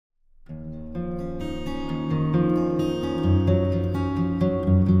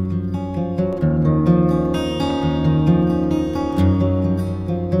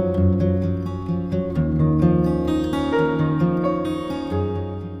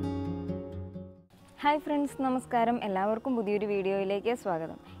Hi friends, നമസ്കാരം. എല്ലാവർക്കും പുതിയൊരു വീഡിയോയിലേക്ക്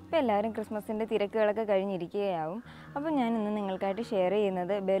സ്വാഗതം. ഇപ്പോൾ എല്ലാവരും ക്രിസ്മസിൻ്റെ തിരക്കുകളൊക്കെ കഴിഞ്ഞിരിക്കുകയാവും. അപ്പോൾ ഞാൻ ഇന്ന് നിങ്ങൾക്കായിട്ട് ഷെയർ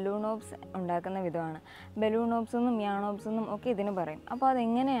ചെയ്യുന്നത് ബലൂൺ ഓബ്സ് ഉണ്ടാക്കുന്ന വിധമാണ്. ബലൂൺ ഓബ്സ് എന്നും യാൺ ഓബ്സ് എന്നും ഒക്കെ ഇതിന് പറയും. അപ്പോൾ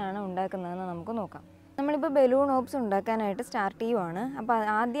അതെങ്ങനെയാണ് ഉണ്ടാക്കുന്നതെന്ന് നമുക്ക് നോക്കാം. നമ്മളിപ്പോൾ ബലൂൺ ഓബ്സ് ഉണ്ടാക്കാനായിട്ട് സ്റ്റാർട്ട് ചെയ്യുവാണ്. അപ്പോൾ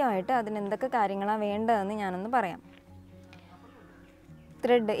ആദ്യമായിട്ട് അതിന് എന്തൊക്കെ കാര്യങ്ങളാണ് വേണ്ടതെന്ന് ഞാനൊന്ന് പറയാം.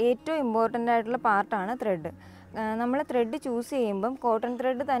 ത്രെഡ്, ഏറ്റവും ഇമ്പോർട്ടൻ്റ് ആയിട്ടുള്ള പാർട്ടാണ് ത്രെഡ്. നമ്മൾ ത്രെഡ് ചൂസ് ചെയ്യുമ്പം കോട്ടൺ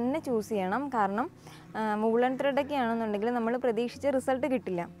ത്രെഡ് തന്നെ ചൂസ് ചെയ്യണം. കാരണം വൂളൻ ത്രെഡൊക്കെ ആണെന്നുണ്ടെങ്കിൽ നമ്മൾ പ്രതീക്ഷിച്ച റിസൾട്ട്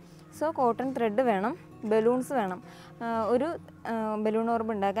കിട്ടില്ല. സോ കോട്ടൺ ത്രെഡ് വേണം, ബലൂൺസ് വേണം. ഒരു ബലൂൺ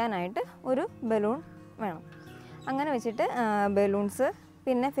ഓർബ് ഉണ്ടാക്കാനായിട്ട് ഒരു ബലൂൺ വേണം. അങ്ങനെ വെച്ചിട്ട് ബലൂൺസ്,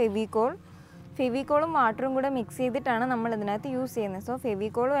 പിന്നെ ഫെവിക്കോളും വാട്ടറും കൂടെ മിക്സ് ചെയ്തിട്ടാണ് നമ്മൾ ഇതിനകത്ത് യൂസ് ചെയ്യുന്നത്. സോ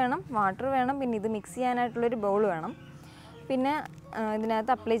ഫെവിക്കോൾ വേണം, വാട്ടർ വേണം, പിന്നെ ഇത് മിക്സ് ചെയ്യാനായിട്ടുള്ളൊരു ബൗൾ വേണം, പിന്നെ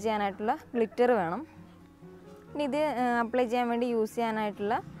ഇതിനകത്ത് അപ്ലൈ ചെയ്യാനായിട്ടുള്ള ഗ്ലിറ്റർ വേണം, പിന്നെ ഇത് അപ്ലൈ ചെയ്യാൻ വേണ്ടി യൂസ്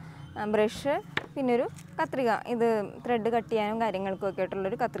ചെയ്യാനായിട്ടുള്ള ബ്രഷ്, പിന്നെ ഒരു കത്രിക, ഇത് ത്രെഡ് കട്ട് ചെയ്യാനും കാര്യങ്ങൾക്കും ഒക്കെ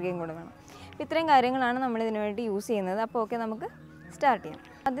ആയിട്ടുള്ളൊരു കത്രികയും കൂടെ വേണം. അപ്പോൾ ഇത്രയും കാര്യങ്ങളാണ് നമ്മൾ ഇതിനു വേണ്ടി യൂസ് ചെയ്യുന്നത്. അപ്പോൾ ഓക്കെ, നമുക്ക് സ്റ്റാർട്ട് ചെയ്യാം.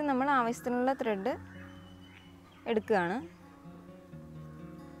 ആദ്യം നമ്മൾ ആവശ്യത്തിനുള്ള ത്രെഡ് എടുക്കുകയാണ്.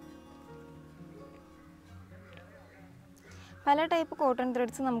 പല ടൈപ്പ് കോട്ടൺ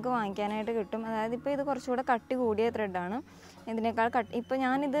ത്രെഡ്സ് നമുക്ക് വാങ്ങിക്കാനായിട്ട് കിട്ടും. അതായത് ഇപ്പോൾ ഇത് കുറച്ചുകൂടെ കട്ടി കൂടിയ ത്രെഡാണ്. ഇതിനേക്കാൾ ഇപ്പോൾ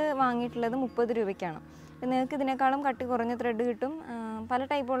ഞാനിത് വാങ്ങിയിട്ടുള്ളത് 30 രൂപയ്ക്കാണ്. നിങ്ങൾക്ക് ഇതിനേക്കാളും കട്ടി കുറഞ്ഞ ത്രെഡ് കിട്ടും. പല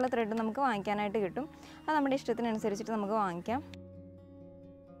ടൈപ്പുള്ള ത്രെഡ് നമുക്ക് വാങ്ങിക്കാനായിട്ട് കിട്ടും. അത് നമ്മുടെ ഇഷ്ടത്തിനനുസരിച്ചിട്ട് നമുക്ക് വാങ്ങിക്കാം.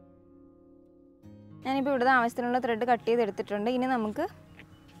 ഞാനിപ്പോൾ ഇവിടുത്തെ ആവശ്യത്തിനുള്ള ത്രെഡ് കട്ട് ചെയ്തെടുത്തിട്ടുണ്ട്. ഇനി നമുക്ക്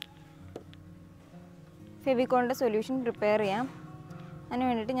ഫെവിക്കോളിൻ്റെ സൊല്യൂഷൻ പ്രിപ്പയർ ചെയ്യാം. അതിന്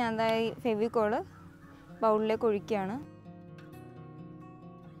വേണ്ടിയിട്ട് ഞാൻ ഈ ഫെവിക്കോള് ബൗളിലേക്ക് ഒഴിക്കുകയാണ്.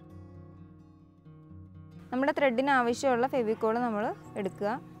 നമ്മുടെ ത്രെഡിന് ആവശ്യമുള്ള ഫെവിക്കോൾ നമ്മൾ എടുക്കുക.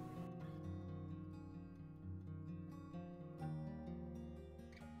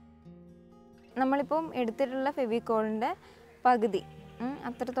 നമ്മളിപ്പം എടുത്തിട്ടുള്ള ഫെവിക്കോളിൻ്റെ പകുതി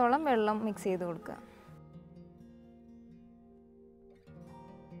അത്രത്തോളം വെള്ളം മിക്സ് ചെയ്ത് കൊടുക്കുക.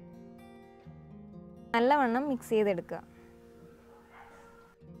 നല്ലവണ്ണം മിക്സ് ചെയ്തെടുക്കുക.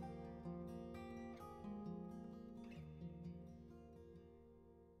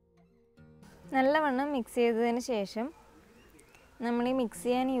 നല്ലവണ്ണം മിക്സ് ചെയ്തതിന് ശേഷം നമ്മൾ ഈ മിക്സ്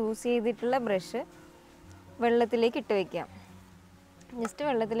ചെയ്യാൻ യൂസ് ചെയ്തിട്ടുള്ള ബ്രഷ് വെള്ളത്തിലേക്ക് ഇട്ട് വയ്ക്കാം. ജസ്റ്റ്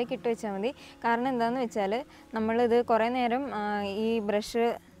വെള്ളത്തിലേക്ക് ഇട്ട് വെച്ചാൽ മതി. കാരണം എന്താണെന്ന് വെച്ചാൽ നമ്മളിത് കുറേ നേരം ഈ ബ്രഷ്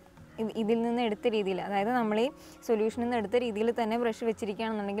ഇതിൽ നിന്ന് എടുത്ത രീതിയിൽ, അതായത് നമ്മൾ ഈ സൊല്യൂഷനിൽ നിന്ന് എടുത്ത രീതിയിൽ തന്നെ ബ്രഷ്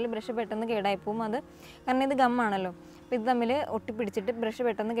വെച്ചിരിക്കുകയാണെന്നുണ്ടെങ്കിൽ ബ്രഷ് പെട്ടെന്ന് കേടായിപ്പോവും. അത് കാരണം ഇത് ഗമ്മാണല്ലോ. അപ്പോൾ ഇത് തമ്മിൽ ഒട്ടിപ്പിടിച്ചിട്ട് ബ്രഷ്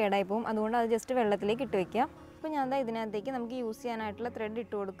പെട്ടെന്ന് കേടായിപ്പോവും. അതുകൊണ്ട് അത് ജസ്റ്റ് വെള്ളത്തിലേക്ക് ഇട്ട് വയ്ക്കാം. അപ്പോൾ ഞാൻ ഇതിനകത്തേക്ക് നമുക്ക് യൂസ് ചെയ്യാനായിട്ടുള്ള ത്രെഡ്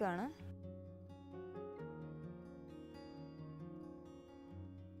ഇട്ട് കൊടുക്കുകയാണ്.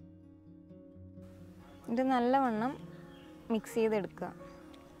 ഇത് നല്ലവണ്ണം മിക്സ് ചെയ്തെടുക്കുക.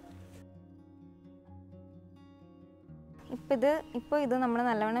 ഇപ്പോൾ ഇത് നമ്മൾ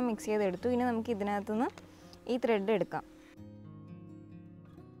നല്ലവണ്ണം മിക്സ് ചെയ്തെടുത്തു. ഇനി നമുക്ക് ഇതിനകത്തുനിന്ന് ഈ ത്രെഡ് എടുക്കാം.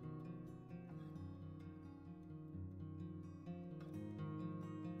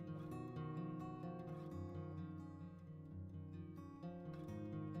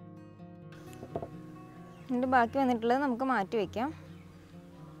 എന്നിട്ട് ബാക്കി വന്നിട്ടുള്ളത് നമുക്ക് മാറ്റി വയ്ക്കാം.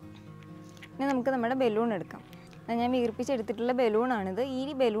 ഇനി നമുക്ക് നമ്മുടെ ബലൂൺ എടുക്കാം. ഞാൻ വീർപ്പിച്ചെടുത്തിട്ടുള്ള ബലൂണാണിത്. ഈ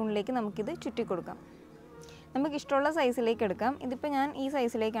ബലൂണിലേക്ക് നമുക്കിത് ചുറ്റി കൊടുക്കാം. നമുക്കിഷ്ടമുള്ള സൈസിലേക്ക് എടുക്കാം. ഇതിപ്പോൾ ഞാൻ ഈ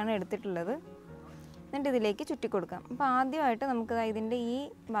സൈസിലേക്കാണ് എടുത്തിട്ടുള്ളത്. എന്നിട്ട് ഇതിലേക്ക് ചുറ്റി കൊടുക്കാം. അപ്പോൾ ആദ്യമായിട്ട് നമുക്ക് ഇതിൻ്റെ ഈ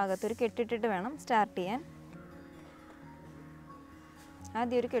ഭാഗത്തൊരു കെട്ടിട്ടിട്ട് വേണം സ്റ്റാർട്ട് ചെയ്യാൻ.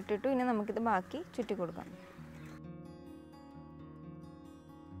 ആദ്യം ഒരു കെട്ടിട്ടു. ഇനി നമുക്കിത് ബാക്കി ചുറ്റി കൊടുക്കാം.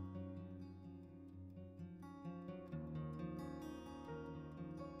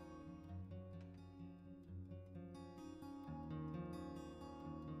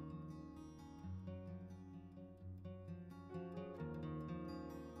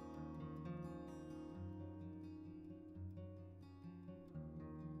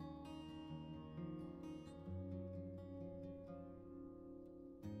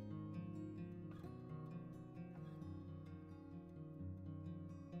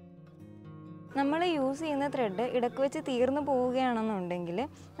 നമ്മൾ യൂസ് ചെയ്യുന്ന ത്രെഡ് ഇടയ്ക്ക് വെച്ച് തീർന്നു പോവുകയാണെന്നുണ്ടെങ്കിൽ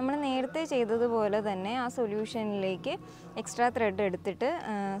നമ്മൾ നേരത്തെ ചെയ്തതുപോലെ തന്നെ ആ സൊല്യൂഷനിലേക്ക് എക്സ്ട്രാ ത്രെഡ് എടുത്തിട്ട്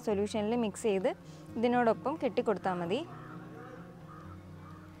സൊല്യൂഷനിൽ മിക്സ് ചെയ്ത് ഇതിനോടൊപ്പം കെട്ടിക്കൊടുത്താൽ മതി.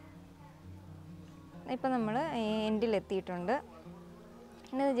 ഇപ്പം നമ്മൾ എൻഡിലെത്തിയിട്ടുണ്ട്.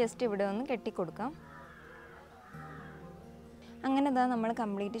 ഇനി ഇത് ജസ്റ്റ് ഇവിടെ ഒന്ന് കെട്ടിക്കൊടുക്കാം. അങ്ങനെ നമ്മൾ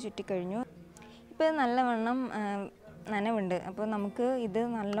കംപ്ലീറ്റ് ചുറ്റിക്കഴിഞ്ഞു. ഇപ്പോൾ ഇത് നല്ലവണ്ണം നനവുണ്ട്. അപ്പോൾ നമുക്ക് ഇത്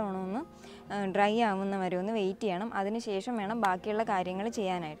നല്ലോണം ഒന്ന് ഡ്രൈ ആവുന്ന വരെ ഒന്ന് വെയിറ്റ് ചെയ്യണം. അതിന് ശേഷം വേണം ബാക്കിയുള്ള കാര്യങ്ങൾ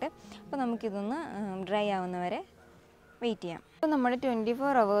ചെയ്യാനായിട്ട്. അപ്പോൾ നമുക്കിതൊന്ന് ഡ്രൈ ആവുന്ന വരെ വെയിറ്റ് ചെയ്യാം. അപ്പോൾ നമ്മൾ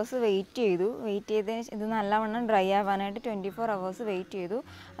 24 hours വെയിറ്റ് ചെയ്തതിന് ഇത് നല്ലവണ്ണം ഡ്രൈ ആവാനായിട്ട് 24 hours വെയിറ്റ് ചെയ്തു.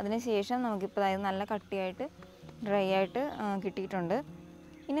 അതിനുശേഷം നമുക്കിപ്പോൾ അതായത് നല്ല കട്ടിയായിട്ട് ഡ്രൈ ആയിട്ട് കിട്ടിയിട്ടുണ്ട്.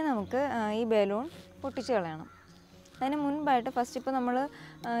 ഇനി നമുക്ക് ഈ ബലൂൺ പൊട്ടിച്ച് കളയണം. അതിന് മുൻപായിട്ട് ഫസ്റ്റ് ഇപ്പോൾ നമ്മൾ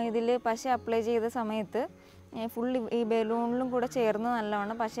ഇതിൽ പശ അപ്ലൈ ചെയ്ത സമയത്ത് ഫുൾ ഈ ബലൂണിലും കൂടെ ചേർന്ന്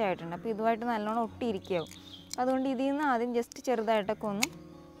നല്ലവണ്ണം പശയായിട്ടുണ്ട്. അപ്പോൾ ഇതുമായിട്ട് നല്ലവണ്ണം ഒട്ടിയിരിക്കുകയാവും. അതുകൊണ്ട് ഇതിൽ നിന്ന് ആദ്യം ജസ്റ്റ് ചെറുതായിട്ടൊക്കെ ഒന്ന്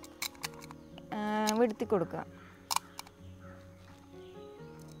വെടുത്തി കൊടുക്കുക.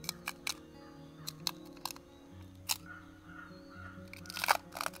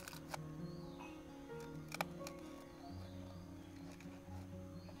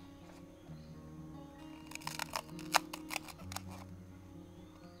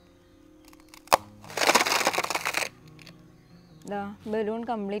 ബലൂൺ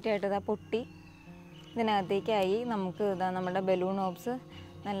കംപ്ലീറ്റ് ആയിട്ട് ഇതാ പൊട്ടി ഇതിനകത്തേക്കായി. നമുക്ക് ഇതാ നമ്മുടെ ബലൂൺ ഓബ്സ്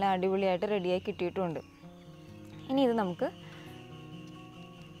നല്ല അടിപൊളിയായിട്ട് റെഡിയായി കിട്ടിയിട്ടുമുണ്ട്. ഇനി ഇത് നമുക്ക്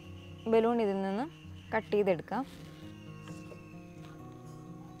ബലൂൺ ഇതിൽ നിന്ന് കട്ട് ചെയ്തെടുക്കാം.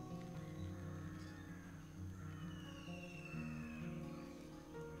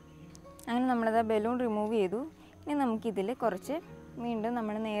 അങ്ങനെ നമ്മളിതാ ബലൂൺ റിമൂവ് ചെയ്തു. ഇനി നമുക്കിതിൽ കുറച്ച് വീണ്ടും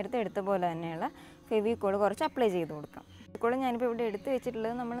നമ്മൾ നേരത്തെ എടുത്ത പോലെ തന്നെയുള്ള ഫെവിക്കോൾ കുറച്ച് അപ്ലൈ ചെയ്ത് കൊടുക്കാം. ഫെവിക്കോൾ ഞാനിപ്പോൾ ഇവിടെ എടുത്ത്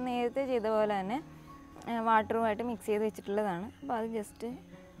വെച്ചിട്ടുള്ളത് നമ്മൾ നേരത്തെ ചെയ്ത പോലെ തന്നെ വാട്ടറുമായിട്ട് മിക്സ് ചെയ്ത് വെച്ചിട്ടുള്ളതാണ്. അപ്പോൾ അത് ജസ്റ്റ്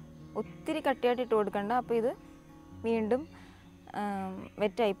ഒത്തിരി കട്ടിയായിട്ട് ഇട്ട് കൊടുക്കണ്ട. അപ്പോൾ ഇത് വീണ്ടും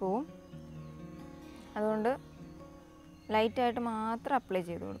വെറ്റായി പോവും. അതുകൊണ്ട് ലൈറ്റായിട്ട് മാത്രം അപ്ലൈ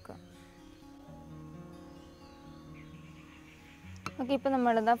ചെയ്ത് കൊടുക്കുക. ഓക്കെ, ഇപ്പോൾ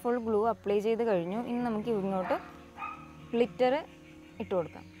നമ്മളിതാ ഫുൾ ഗ്ലൂ അപ്ലൈ ചെയ്ത് കഴിഞ്ഞു. ഇനി നമുക്ക് ഇങ്ങോട്ട് ഗ്ലിറ്റർ ഇട്ട്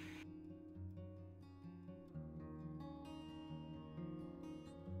കൊടുക്കാം.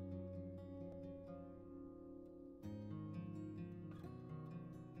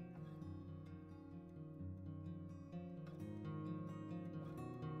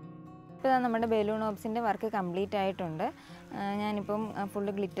 ഇപ്പോൾ നമ്മുടെ ബലൂൺ ഓബ്സിൻ്റെ വർക്ക് കംപ്ലീറ്റ് ആയിട്ടുണ്ട്. ഞാനിപ്പം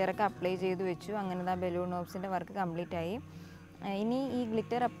ഫുള്ള് ഗ്ലിറ്ററൊക്കെ അപ്ലൈ ചെയ്ത് വെച്ചു. അങ്ങനെ ബലൂൺ ഓബ്സിൻ്റെ വർക്ക് കംപ്ലീറ്റ് ആയി. ഇനി ഈ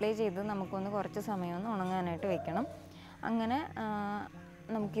ഗ്ലിറ്റർ അപ്ലൈ ചെയ്ത് നമുക്കൊന്ന് കുറച്ച് സമയം ഒന്ന് ഉണങ്ങാനായിട്ട് വെക്കണം. അങ്ങനെ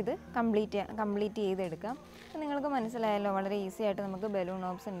നമുക്കിത് കംപ്ലീറ്റ് ചെയ്തെടുക്കാം. നിങ്ങൾക്ക് മനസ്സിലായല്ലോ വളരെ ഈസി ആയിട്ട് നമുക്ക് ബലൂൺ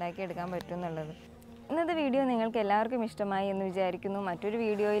ഓബ്സ് ഉണ്ടാക്കിയെടുക്കാൻ പറ്റും എന്നുള്ളത്. ഇന്നത്തെ വീഡിയോ നിങ്ങൾക്ക് എല്ലാവർക്കും ഇഷ്ടമായി എന്ന് വിചാരിക്കുന്നു. മറ്റൊരു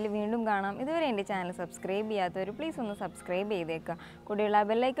വീഡിയോയിൽ വീണ്ടും കാണാം. ഇതുവരെ എൻ്റെ ചാനൽ സബ്സ്ക്രൈബ് ചെയ്യാത്തവർ പ്ലീസ് ഒന്ന് സബ്സ്ക്രൈബ് ചെയ്തേക്കുക. കൂടെയുള്ള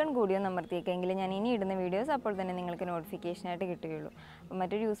ബെല്ലൈക്കൺ കൂടി ഒന്ന് അമർത്തിയേക്കെങ്കിൽ ഞാൻ ഇനി ഇടുന്ന വീഡിയോസ് അപ്പോൾ തന്നെ നിങ്ങൾക്ക് നോട്ടിഫിക്കേഷനായിട്ട് കിട്ടുകയുള്ളൂ. അപ്പോൾ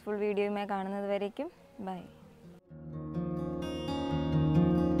മറ്റൊരു യൂസ്ഫുൾ വീഡിയോയുമായി കാണുന്നത് വരേക്കും ബൈ.